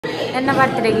ನನ್ನ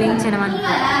ಬರ್ತ್ಡೇಗೆ ಲಿಂಚನ ಮಂತ್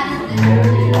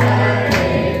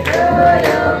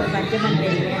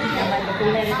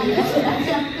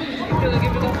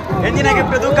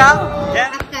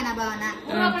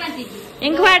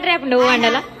ಹೆಂಗ್ ಮಾಡ್ರಿ ಅಪ್ಪ ಹೂ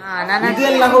ಅಂಡಲ್ಲ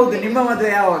ನಿಮ್ಮ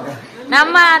ಮದುವೆ ಯಾವಾಗ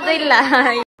ನಮ್ಮ ಅದು ಇಲ್ಲ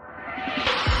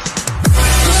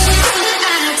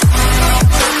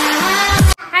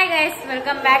hi guys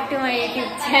welcome back to my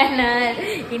YouTube channel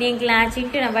ಇನ್ನೇಂಕ್ಲ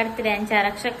ಚಿಂಟುನ birthday ಅಂಚ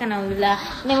ರಕ್ಷಕನ ಉಲ್ಲ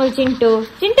ನೀವು ಚಿಂಟು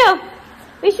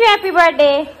ವಿಶ್ ಹ್ಯಾಪಿ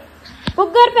ಬರ್ಡೇ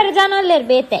ಪುಗ್ಗರ್ ಪೆರ ಜಾನೋಲ್ಲೇರ್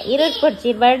ಬೇತೆ ಇರೋದ್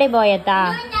ಕೊಡ್ಚಿ ಬರ್ಡೇ ಬಾಯ್ ಅತ್ತ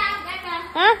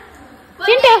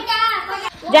ಚಿಂಟು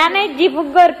ಜಾನ ಇಜ್ಜಿ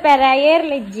ಪುಗ್ಗರ್ ಪೆರ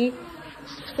ಏರ್ಲಿಜ್ಜಿ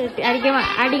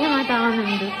ಅಡಿಗೆ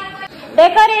ಮಾತಾಡೋದು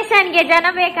ಡೆಕೋರೇಷನ್ಗೆ ಜನ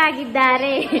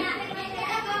ಬೇಕಾಗಿದ್ದಾರೆ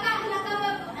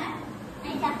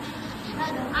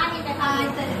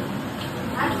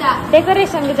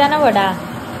ಡೆಕೋರೇಷನ್ಗೆ ಜನ ಕೊಡ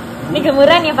ಈಗ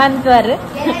ಮುರಾನಿ ಬಂತವರು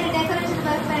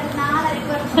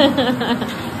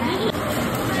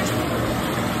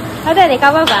ಅದೇ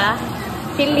ಕಬಾಬ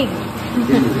ಚಿಲ್ಲಿ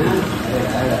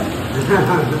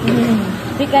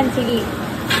ಚಿಕನ್ ಚಿಲ್ಲಿ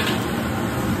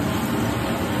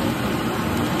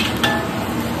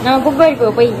ನಾವು ಬುಗ್ಗೋಳ್ಕೋ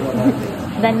ಪೈ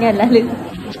ಧನ್ಯವಾದ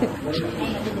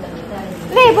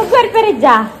ರೇ ಬುಗ್ಗೋಳ್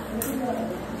ಪೆರಿಜ್ಜಾ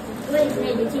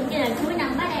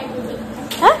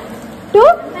ಟೂ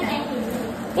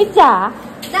ಇಜ್ಜಾ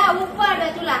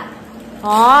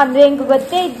ಹಾ ಅಂದ್ರೆ ಹೆಂಗ್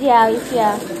ಗೊತ್ತೇ ಇಜ್ಜಿಯಾ ವಿಷಯ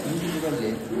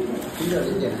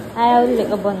ಅವಲ್ಲೇ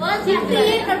ಒಬ್ಬನು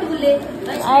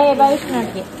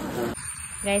ಭವಿಷ್ಯಕ್ಕೆ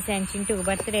ಗೈಸ್ ಆ್ಯಂಡ್ ಚಿಂಟುಗೆ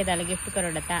ಬರ್ತ್ಡೇ ಅದಲ್ಲ ಗಿಫ್ಟ್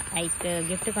ಕೊರೋಡತ್ತ ಐಕ್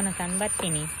ಗಿಫ್ಟ್ ಕೊನ ತಂದು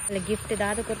ಬರ್ತೀನಿ ಅಲ್ಲ ಗಿಫ್ಟ್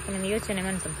ದಾದ ಕೊರ್ಪನ ಯೋಚನೆ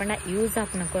ಮನ್ಪಂಡ ಯೂಸ್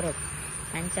ಆಪ್ನ ಕೊರೋಡು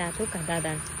ಅಂಚ ತೂಕ ದಾದ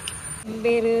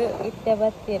ಬೇರೆ ಇತ್ತೆ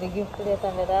ಬರ್ತೀರಿ ಗಿಫ್ಟ್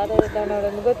ತಂದೆ ದಾದ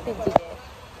ತಗೊಂಡು ಗೊತ್ತಿದ್ದಿದೆ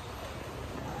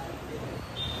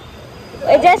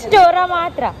ಜಸ್ಟ್ ಅವರ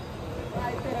ಮಾತ್ರ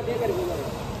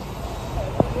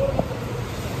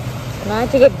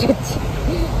ನಾಚಿಗೆ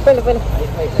ಪೊಲೆ ಪೊಲೆ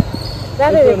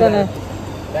ದಾದ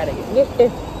ಗಿಫ್ಟ್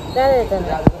ದಾದ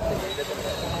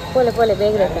ಪೋಲೆ ಪೋಲೆ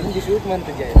ಬೇಗ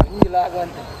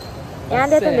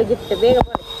ಯಾವ್ದೇ ತಂದೆ ಗಿಫ್ಟ್ ಬೇಗ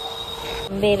ಪೋಲೆ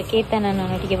ಬೇರೆ ಕೀರ್ತನ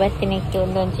ನೊಟ್ಟಿಗೆ ಬರ್ತೀನಿ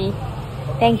ಒಂದೊಂಚಿ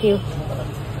ಥ್ಯಾಂಕ್ ಯು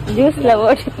ಜ್ಯೂಸ್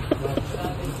ಲವೋಟ್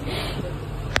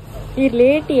ಈ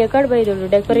ಲೇಟ್ ಎಕಡ್ ಬೈದಳು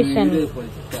ಡೆಕೋರೇಷನ್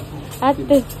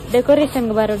ಹತ್ತು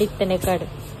ಡೆಕೋರೇಷನ್ಗೆ ಬರೋಡಿತ್ತೇನೆ ಎಕಡ್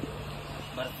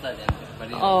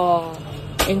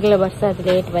ಎಂಗ್ಲ ಬರ್ಸೋದು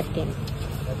ಲೇಟ್ ಬರ್ತೀನಿ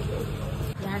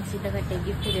ನಾನು ಸಿದ್ಧಗಟ್ಟೆ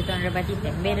ಗಿಫ್ಟ್ ತೊಗೊಂಡ್ರೆ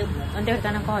ಬರ್ತಿದ್ದೆ ಬೇರೆ ಒಂದೇ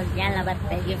ತನ ಕಾಲ್ ಎಲ್ಲ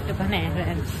ಬರ್ತೆ ಗಿಫ್ಟ್ ಕೊನೆ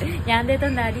ಯಾವುದೇ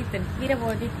ತೊಂದು ಆದಿತ್ತು ಬೀರ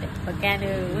ಬೋದಿತ್ತೆ ಕ್ಯಾನ್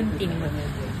ಉಂತೀನಿ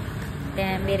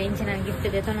ಬೇರೆ ಇಂಚೆ ನಾನು ಗಿಫ್ಟ್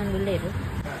ತೊಗೊಂಡು ಉಳ್ಳೇರು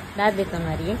ದಾದ್ದೆ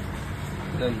ತೊಗೊಂಡ್ರಿಗೆ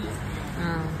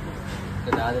ಹಾಂ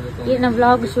ಈಗ ನಾ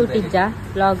ವ್ಲಾಗ್ ಶೂಟ್ ಇಜ್ಜ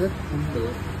ವ್ಲಾಗ್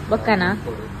ಬೊಕ್ಕನ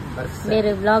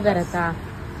ಬೇರೆ ವ್ಲಾಗರ್ ಅತ್ತಾ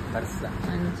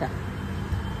ಅಂಚ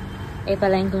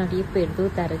ಏಪಲ್ಲ ಎಂಕ್ಲು ನೋಡಿ ಇಪ್ಪು ಇಟ್ಟು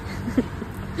ತೂತಾರೆ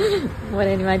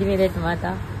ಮೊನ್ನೆ ನಿಮ್ಮ ಮದುವೆ ರೇಟ್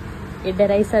ಮಾತಾ ಎಡ್ಡೆ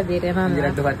ರೈಸ್ ಅದೀರಿ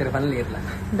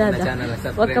ನಾನು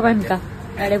ಒಕ್ಕ ಬಂದ್ಕ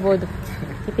ಅಡೆಬೋದು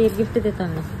ಇದು ಗಿಫ್ಟ್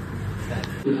ತೆತ್ತೊಂದು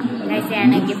ರೈಸ್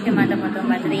ಆ್ಯನ ಗಿಫ್ಟ್ ಮಾತ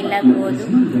ಮೊತ್ತೊಂಬತ್ತದ ಇಲ್ಲ ಹೋದು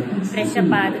ಫ್ರೆಶ್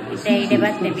ಅಪ್ ಆದು ಇತ್ತೆ ಇಡೆ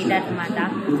ಬರ್ತೆ ಬಿದಾತ್ ಮಾತ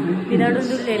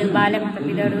ಬಿದಡುಂದುಲ್ಲೇರು ಬಾಲೆ ಮಾತ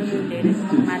ಬಿದಡುಂದುಲ್ಲೇರು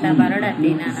ಮಾತ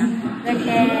ಬರೋಡತ್ತೆ ನಾನು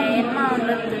ಗಟ್ಟೆ ಹೆಣ್ಮ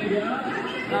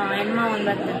ಒಂದು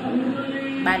ಬರ್ತದೆ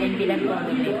ಬಾಲೆನ್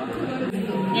ಬಿದಕ್ಕೊಂಡಿದ್ದೆ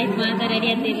ಗೈಸ್ ಮಾತ ರೆಡಿ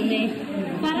ಅಂತಿರಲಿ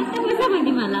ಬರತ್ತ ಬಸ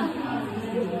ಬಂದಿ ಮಲ್ಲ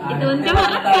ಇದು ಒಂದೇ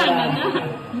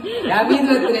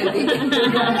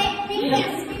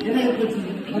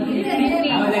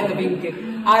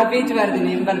ಪೀಚ್ ಬರ್ತೀನಿ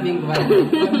ನಿಂಬಲ್ ಪಿಂಕ್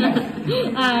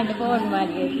ಫೋನ್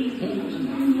ಮಾಡಿ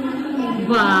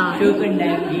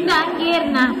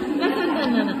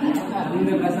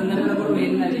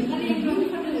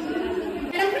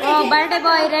ಬರ್ಡೇ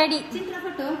ಬಾಯ್ ರೆಡಿ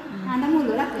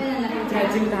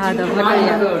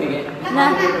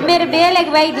ಬೇರೆ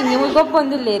ಬೇಲೆಗೆ ಬೈದೀನಿ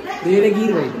ಗೊಪ್ಪೊಂದಿಲ್ಲ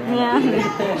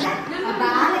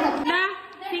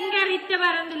ಸಿಂಗರ್ ಇತ್ತೆ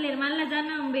ಬರಂದಿಲ್ಲ ಮಲ್ಲ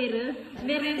ಜನ ಬೇರೆ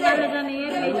ಬೇರೆ ಮಲ್ಲ ಜನ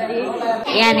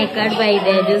ಯಾನೆ ಕಡ್ಬ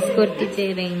ಇದೆ ಜ್ಯೂಸ್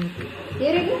ಕೊಡ್ತಿದ್ದೇನೆ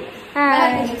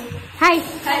ಹಾಯ್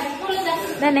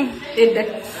ನಾನೇ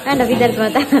ನಂಡ ವಿದರ್ಭ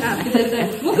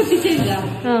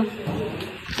ಹ್ಞೂ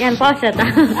ಏನು ಪಾಸ್ ಆತ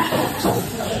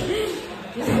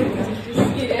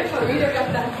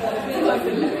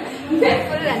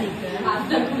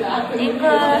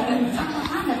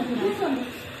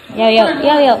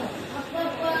ಯಾವ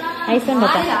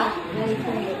ಐಸೊಂಡತ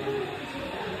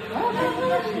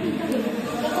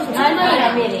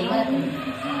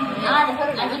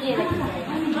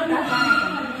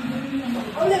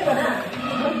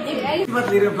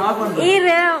ಈರ್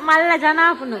ಮಲ್ಲ ಜನ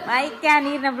ಆಪುನು ಐಕ್ಯ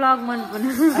ನೀರ್ನ ಬ್ಲಾಗ್ ಮನ್ಪುನು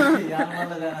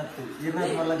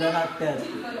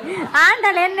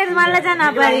ಆಂಡಲ್ ಎನ್ನೆರ್ ಮಲ್ಲ ಜನ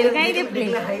ಬರೀ ಕೈ ದಿಪ್ಲಿ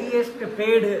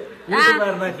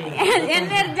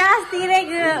ಎನ್ನೆರ್ ಜಾಸ್ತಿ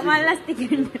ಇರೇಗ್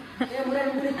ಮಲ್ಲಸ್ತಿಕೊಂಡು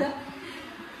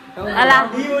ಅಲ್ಲ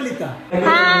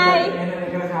ಹಾಯ್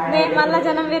ಮೇ ಮಲ್ಲ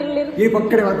ಜನ ಬಿರ್ಲಿರು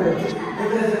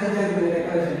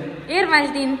ಏರ್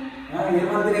ಮಾಡ್ತೀನಿ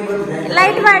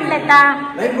ಲೈಟ್ ಮಾಡ್ಲೆತ್ತಾ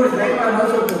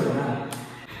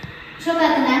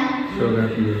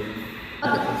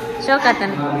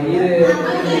ಶೋಕಾತನ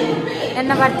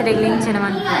ಎನ್ನ ಬರ್ತ್ಡೇ ಲಿಂಚನ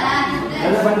ಮನ್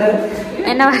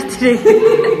ಎನ್ನ ಬರ್ತ್ಡೇ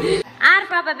ಆರ್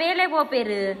ಪಾಪ ಬೇಲೆ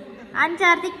ಪೋಪೇರು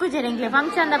ಅಂಚಾರ್ ತಿಕ್ಕು ಜರಿಂಗ್ಲೆ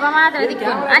ಫಂಕ್ಷನ್ ದಪ್ಪ ಮಾತ್ರ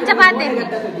ತಿಕ್ಕು ಅಂಚ ಪಾತೇರು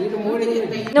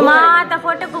ಇದು ಮಾತ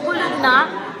ಫೋಟೋ ಕುಗುಳುದ್ನ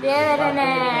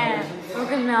ದೇವರನೆ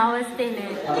ಅವಸ್ಥೆನೆ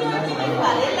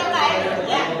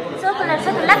ಸೋಕುಲ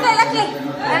ಸೋಕುಲ ಲಕ್ಕೆ ಲಕ್ಕೆ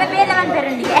ನನ್ನ ಬೇಲೆ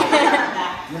ಬಂದ್ಬೆರಂಡಿಗೆ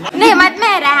ನೀ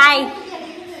ಮದ್ಮೇರ ಹಾಯ್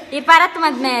ಈ ಪರತ್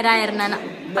ಮದ್ಮೇರ ಇರ್ ನಾನು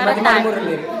ಪರತ್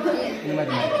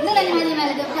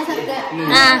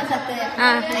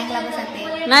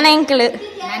ನಾನು ಎಂಕ್ಳು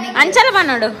ಅಂಚಲ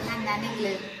ಬನ್ನೋಡು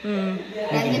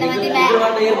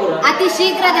ಅತಿ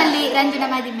ಶೀಘ್ರದಲ್ಲಿ ರಂಜಿನ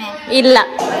ಮದಿಮೆ ಇಲ್ಲ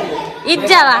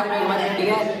ಇಜ್ಜವ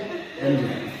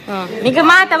ನಿಗ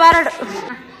ಮಾತ ಬರಡು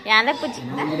ಯಾದ ಪೂಜಿ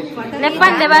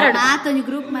ಲೆಪ್ಪಂದೆ ಬರಡು ಮಾತೊಂದು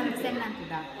ಗ್ರೂಪ್ ಮಾಡಿ ಸೆಂಡ್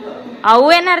ಅಂತದ ಅವು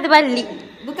ಏನಾರ್ದು ಬಲ್ಲಿ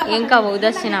ಎಂಕವು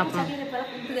ದರ್ಶನ ಅಪ್ಪ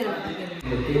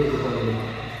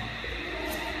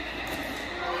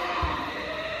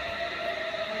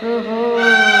ಓಹೋ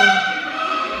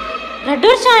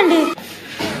ಲಡ್ಡೂರ್ ಚಾಂಡಿ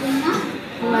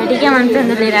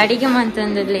ಅಡಿಗೆ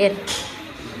ಮಂತಂದಿಲ್ಲೇರ್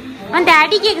ಮತ್ತೆ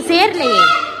ಅಡಿಗೆಗೆ ಸೇರ್ಲೇ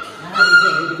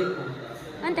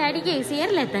ಮತ್ತೆ ಅಡಿಗೆಗೆ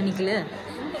ಸೇರ್ಲೆ ತನಿಕ್ಲು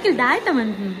ನಿಖಿಲ್ ದಾಯ್ತ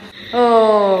ಮಂತ ಓ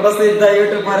ಪ್ರಸಿದ್ಧ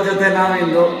ಯೂಟ್ಯೂಬರ್ ಜೊತೆ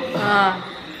ನಾವಿಂದು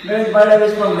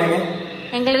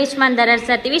ಎಂಗಲ್ ವಿಶ್ ಮಂದರ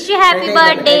ಸರ್ತಿ wish you happy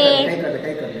birthday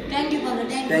thank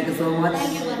you so much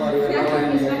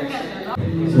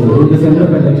so ಇದು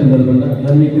ಸಂದರ್ಭ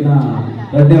ನಮ್ಮಿನ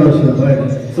 2ನೇ ವರ್ಷದ ಬರ್ಡೇ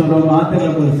ಸೊ ನಮ್ಮ ಮಾತೆಲ್ಲ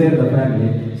ಸೇರಿದ ಫ್ಯಾಮಿಲಿ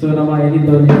ಸೊ ನಮ್ಮ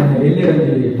ಏನಿದ್ದು ಎಲ್ಲೇ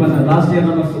ಫನ್ ಲಾಸ್ಟ್ ಇಯರ್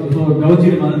ನಮ್ಮ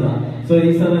ಗೌಜಿರಿ ಮಲ್ದ ಸೊ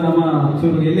ಈ ಸಲ ನಮ್ಮ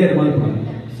ಚೂರು ಎಲ್ಲೇ ಮಲ್ಪ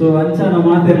ಸೊ ಅಂಚ ನಮ್ಮ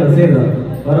ಮಾತೆಲ್ಲ ಸೇರಿದ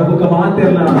ಅವರ ಬುಕ್ಕ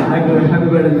ಮಾತೆಲ್ಲ ಹ್ಯಾಪಿ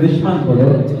ಬರ್ಡೇ ವಿಶ್ ಮಾಡ್ಕೊಡು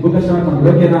ಬುಕ್ಕ ಸ್ಟಾರ್ಟ್ ಮಾಡ್ಬೋದು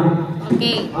ಓಕೆನಾ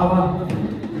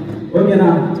ಓಕೆನಾ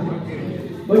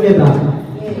ಓಕೆನಾ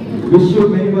wish you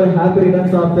many more happy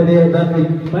returns of the day that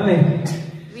weak ಬನ್ನಿ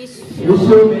wish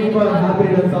you many more happy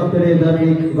returns of the day that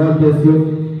week. God bless you.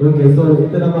 Okay, so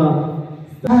it's nama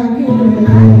so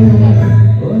next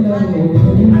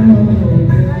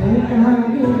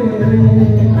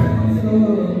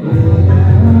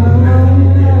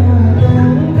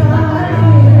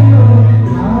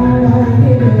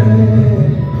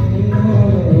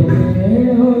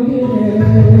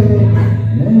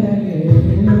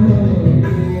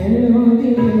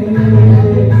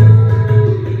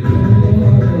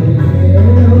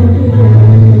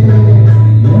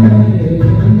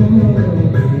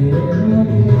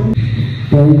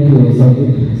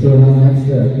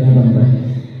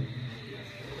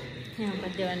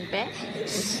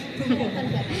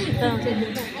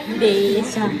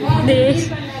ದೇಶ ದೇಶ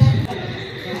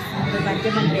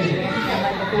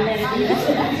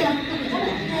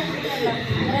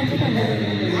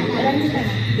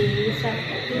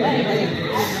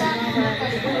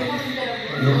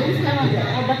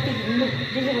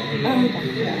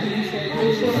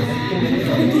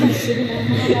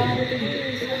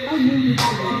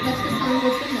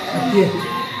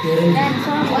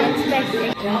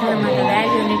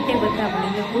value ನೆಟ್ಟೆ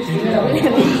ಗೊತ್ತಾಗ್ಬಿಡಿ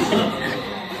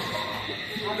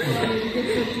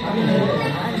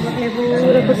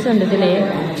ಪೂರ ಕುರ್ಸೊಂಡಿದ್ದಿಲ್ಲ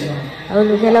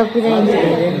ಅವರು ಕೆಲವು ಪೂಜೆ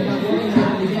ಹಿಂದಿದೆ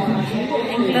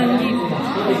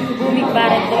ಭೂಮಿಗೆ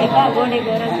ಬಾರತ್ತೆ ಗೋಣೆ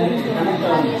ಗೋರ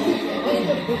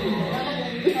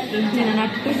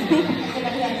nut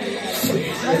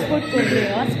ಹಾಸ್ಪೋರ್ಟ್ ಕೊಡ್ರಿ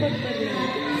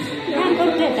ನಾನು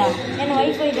ಕೊಡ್ತೇತಾ ಏನು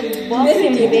ವೈಫೈ ಬಾಕ್ಸ್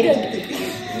ಇದೆ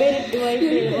ಬೇರೆ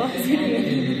ವೈಫೈ ಬಾಕ್ಸ್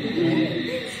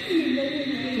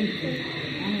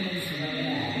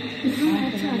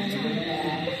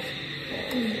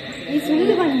ಈ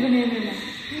ಸುಳ್ಳು ಬಂದ್ಬನೇನಲ್ಲ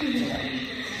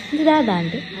ಇದು ದಾದಾ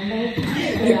ಅಂತೆ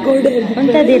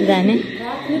ಉಂಟದಿದ್ದಾನೆ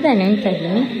ಇದ್ದಾನೆ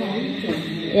ಉಂಟದ್ದೀನಿ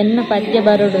ಎನ್ನ ಪದ್ಯ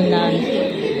ಬರೋಡು ನಾನು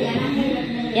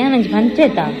ಏನಂಜು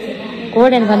ಪಂಚಾಯತ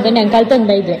ಕೋಡನ್ ಬಂತೊಂಡು ಹಂಗೆ ಕಲ್ತೊಂದು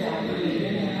ಬೈದ್ರೆ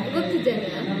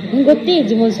ಹಿಂಗೆ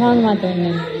ಗೊತ್ತಿಜ್ಜಿ ಮೂರು ಸಾಂಗ್ ಮಾತಾಡಿ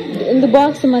ನಾನು ಒಂದು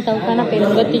ಬಾಕ್ಸ್ ಮಾತಾವು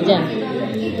ಕಣಪೇರು ಗೊತ್ತಿದ್ದಾನೆ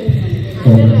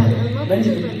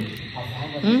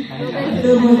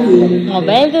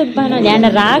ಮೊಬೈಲ್ ಉತ್ಪನ್ನ ಜಾಣ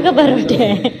ರಾಗ ಬರೋಟೆ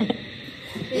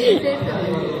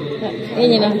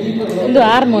ಏನೇನ ಒಂದು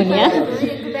ಹಾರ್ಮೋನಿಯಾ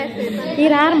ಈ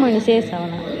harmony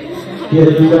ಸೇರ್ಸವನ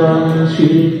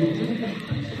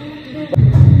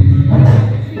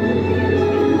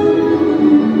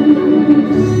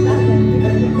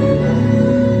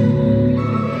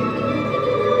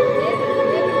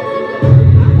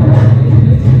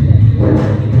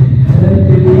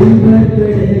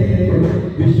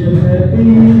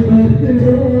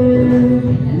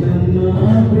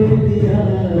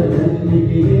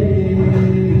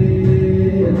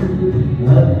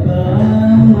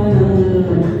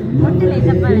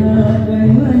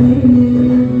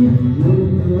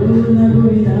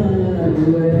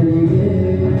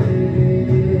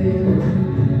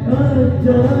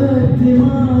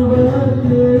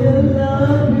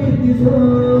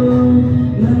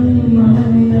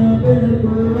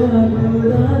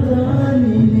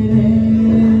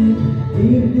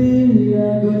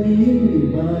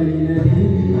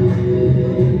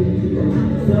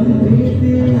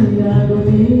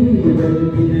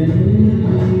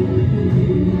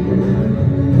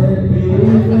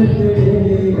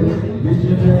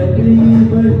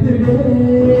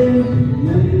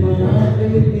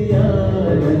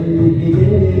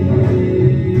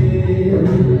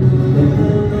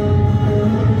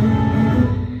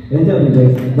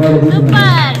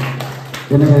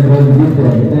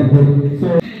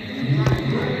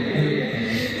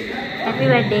Happy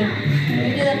birthday.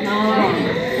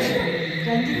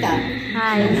 Ranjitha.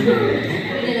 Hi.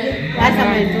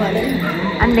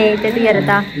 Ande tadi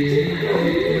yarata.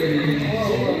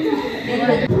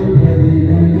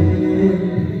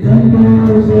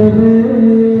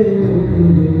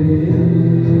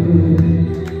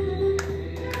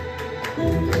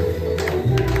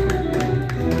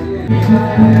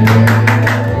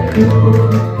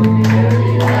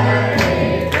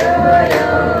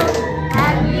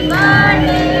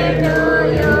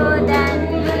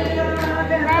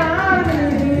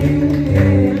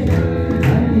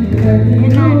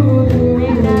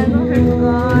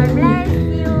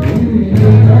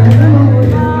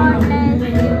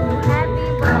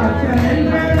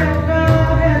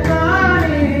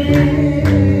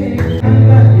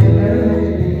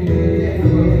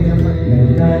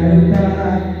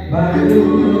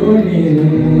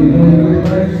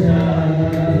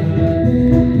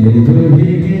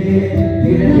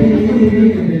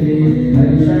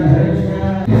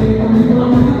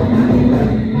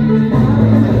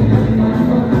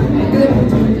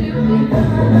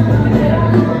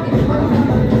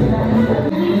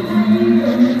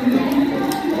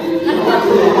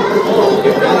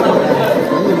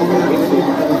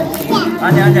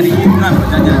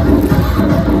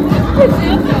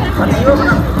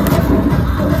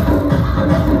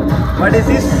 What is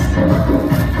this?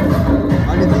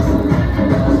 What is this?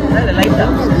 Light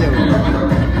up.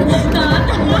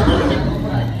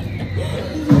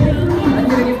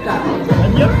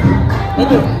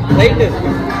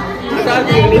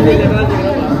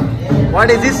 What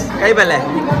is this? Kai bale?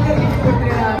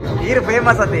 Here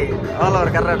famous ati all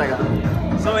over Karnataka.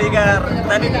 So ಈಗ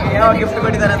ತನಿಗೆ ಯಾವ ಗಿಫ್ಟ್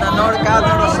ಕೊಟ್ಟಿದ್ದಾರೆ ಅಂತ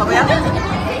ನೋಡೋ ಸಮಯ.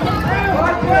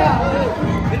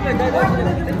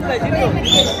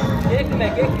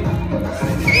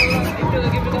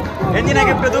 ಎಂಜಿನ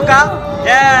ಗಿಫ್ಟ್ ತೂಕ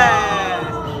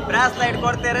ಬ್ರಾಸ್ಲೈಟ್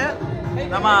ಕೊಡ್ತಾರೆ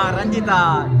ನಮ್ಮ Ranjita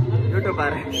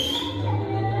YouTuber.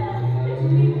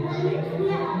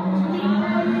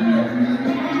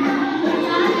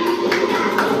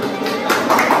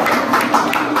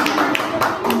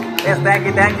 Yes,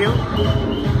 thank you.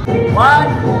 1,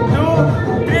 2,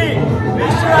 3.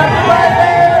 Wish you happy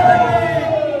birthday.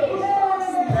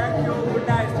 Thank you. Good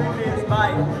night. Sweet dreams.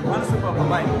 Bye. One super.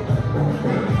 Bye.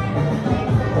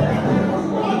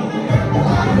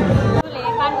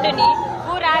 Continue.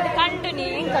 Pura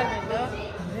continue.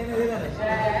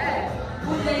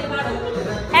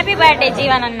 Happy birthday,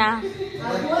 Jeevananna.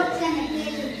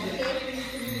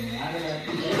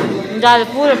 ज़्यादा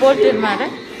पूरा पोर्ट्रेट मारे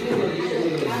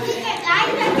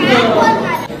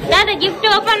दादा गिफ्ट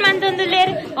ओपन मंतुंदु लेर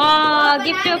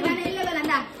गिफ्ट ओपन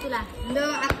ಒಂದು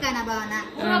ಅಕ್ಕನ ಭಾವನ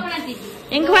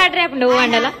ಎಂಕ ಮಾಡ್ರೆ ಅಪ್ಪಂಡು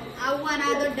ಹೂವಂಡಲ ಅವ್ವನ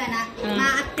ದೊಡ್ಡನ ಮಾ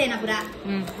ಅತ್ತೆನ ಪುರ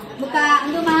ಮುಖ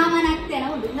ಒಂದು ಮಾಮನ ಅತ್ತೆನ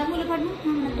ಉಂಟು ನಮ್ಮೂಲ ಪಡ್ನು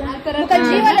ಮುಖ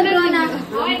ಜೀವನ ಭವನ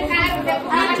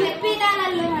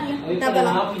ಪಿದಾನಲ್ಲು ತಬಲ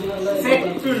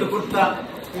ಸೆಟ್ಟು ಕುತ್ತ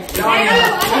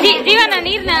जीवन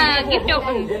ನೀರ್ನ ಗಿಫ್ಟ್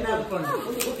ಓಪನ್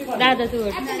ದಾದಾ ತೂ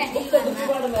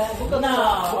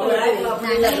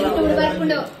ಯೂಟ್ಯೂಬ್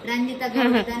ಬರ್ಕೊಂಡು ರಂಜಿತಾ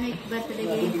ಗೌಡನ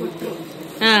ಬರ್ತ್ಡೇಗೆ ಕೊಟ್ಟು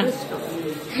ಹಾ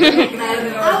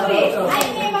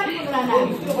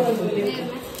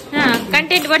ಹಾ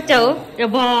ಕಂಟೆಂಟ್ ಬರ್ತಾವು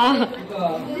ಬಾ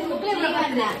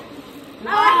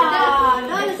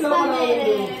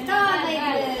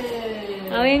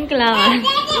ಅವೆಂಕ್ಲಾ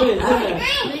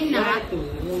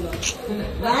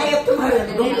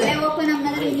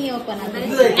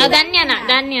ಧನ್ಯನ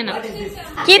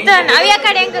ಕೀರ್ತನ್ ಅವಿಯ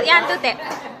ಕಡೆ ಹೆಂಗ ಯಾಂತುತ್ತೆ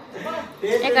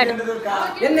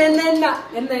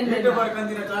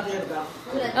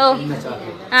ಓ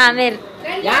ಹಾ ಮೇರ್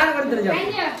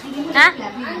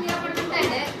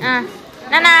ಹಾ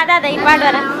ನನ್ನ ಅದಾದ ಈ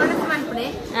ಪಾಡ್ವರ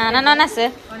ನನ್ನ ಒನಸ್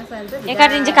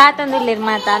ಎಕಡೆ ಇಂಚ ಕಾತೊಂದಿಲ್ಲ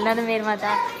ಮಾತ ನನ್ನ ಮೇರ್ ಮಾತ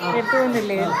ರೆಪ್ಪು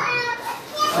ಒಂದಿಲ್ಲ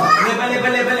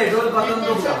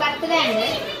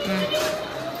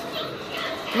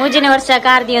ಮೂಜಿನ ವರ್ಷ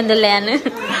ಕಾರ್ದಿ ಒಂದಿಲ್ಲ ನಾನು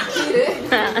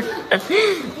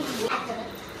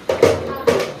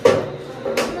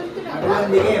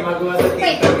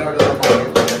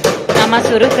ನಮ್ಮ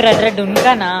ಸುರುಕ್ ರಡ್ರ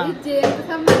ಡುನ್ಕನಾ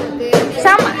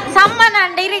ಸಮ್ಮನ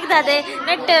ಡೈರೆಕ್ಟ್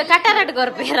ನೆಟ್ ಕಟರಡ್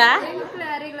ಗೊರ್ಪೇರ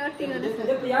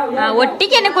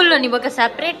ಒಟ್ಟಿಗೆನೆ ಕುಲ್ಲು ನಿಮಗೆ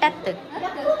ಸಪ್ರೇಟ್ ಅತ್ತು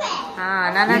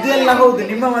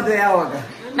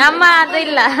ನಮ್ಮ ಅದು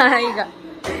ಇಲ್ಲ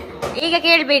ಈಗ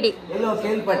ಕೇಳ್ಬೇಡಿ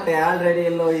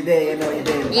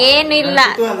ಏನು ಇಲ್ಲ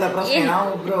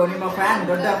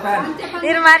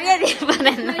ಮರ್ಯಾದೆ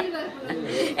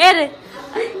ಏರು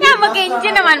ನಮಗೆ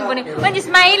ಇಂಚಿನ ಮಾಡ್ಬುನಿ ಒಂಜಿ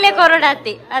ಸ್ಮೈಲೇ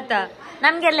ಕೊರಡಾತಿ ಆತ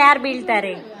ನಮ್ಗೆಲ್ಲ ಯಾರು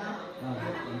ಬೀಳ್ತಾರೆ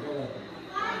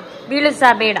ಬೀಳು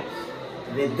ಸಹ ಬೇಡ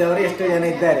ಬಿದ್ದವರು ಎಷ್ಟು ಜನ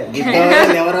ಇದ್ದಾರೆ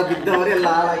ಬಿದ್ದವರೆಲ್ಲ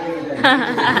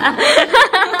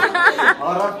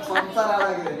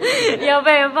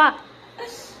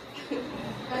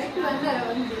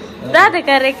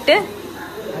ಕರೆಕ್ಟ್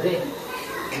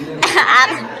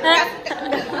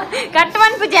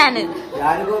ಕಟ್ವನ್ ಪೂಜಾನ್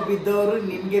ಯಾರಿಗೋ ಬಿದ್ದವರು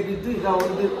ನಿಮ್ಗೆ ಬಿದ್ದು ಈಗ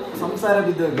ಅವ್ರದ್ದು ಸಂಸಾರ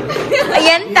ಬಿದ್ದವರು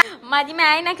ಎಂತ ಮದ್ಮೆ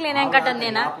ಆಯ್ನಕ್ಲೇನ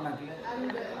ಕಟ್ಟೊಂದೇನ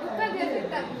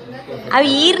ಅವ್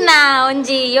ಈರ್ನ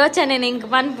ಒಂಜಿ ಯೋಚನೆ ನಿಂಕ್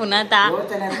ಪನ್ಪುನತ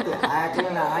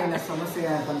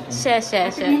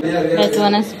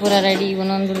ವನಸ್ ಪೂರ ರೆಡಿ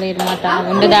ಇವನೊಂದು ಮಾತ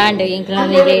ಒಂದು ದಾಂಡ್ ಇಂಕ್ಲ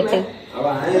ಲೇಟ್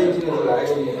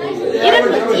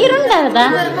ಇರುಂಡದ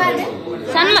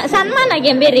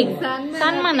ಸನ್ಮಾನಗೆ ಬೇರೆ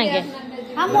ಸನ್ಮಾನಗೆ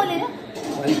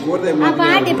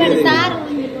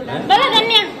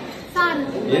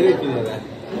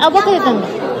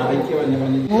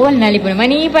ಓಲ್ ನಳಿಪುಣ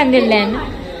ಮನಿ ಬಂದಿಲ್ಲ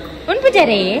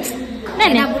ಉಂಪುಜರೇ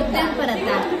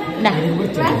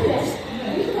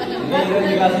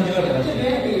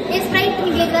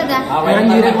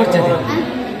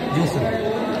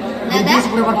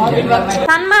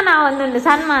ಸನ್ಮಾನ ಒಂದುಂಡು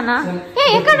ಸನ್ಮಾನ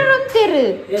ಎಕಡೆ ಅಂತೀರು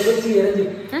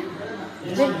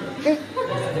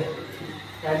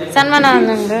ಸನ್ಮಾನ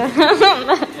ಒಂದುಂಡು